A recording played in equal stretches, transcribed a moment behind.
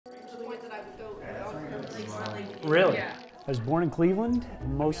Really? Yeah. I was born in Cleveland.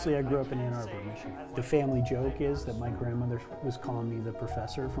 Mostly I grew up in Ann Arbor, Michigan. The family joke is that my grandmother was calling me the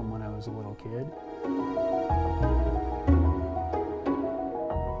professor from when I was a little kid.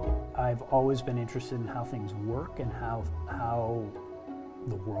 I've always been interested in how things work and how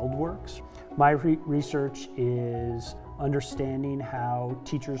the world works. My research is understanding how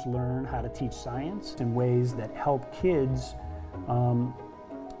teachers learn how to teach science in ways that help kids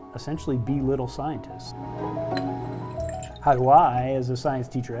essentially be little scientists. How do I, as a science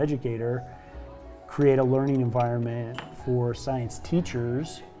teacher educator, create a learning environment for science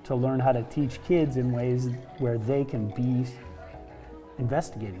teachers to learn how to teach kids in ways where they can be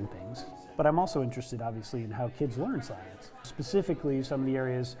investigating things? But I'm also interested, obviously, in how kids learn science. Specifically, some of the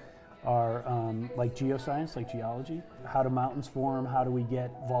areas are like geoscience, like geology. How do mountains form? How do we get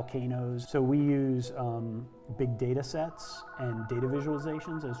volcanoes? So we use big data sets and data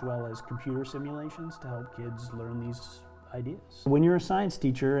visualizations as well as computer simulations to help kids learn these ideas. When you're a science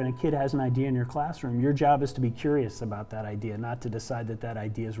teacher and a kid has an idea in your classroom, your job is to be curious about that idea, not to decide that that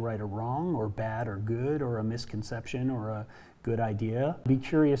idea is right or wrong, or bad or good, or a misconception or a good idea. Be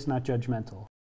curious, not judgmental.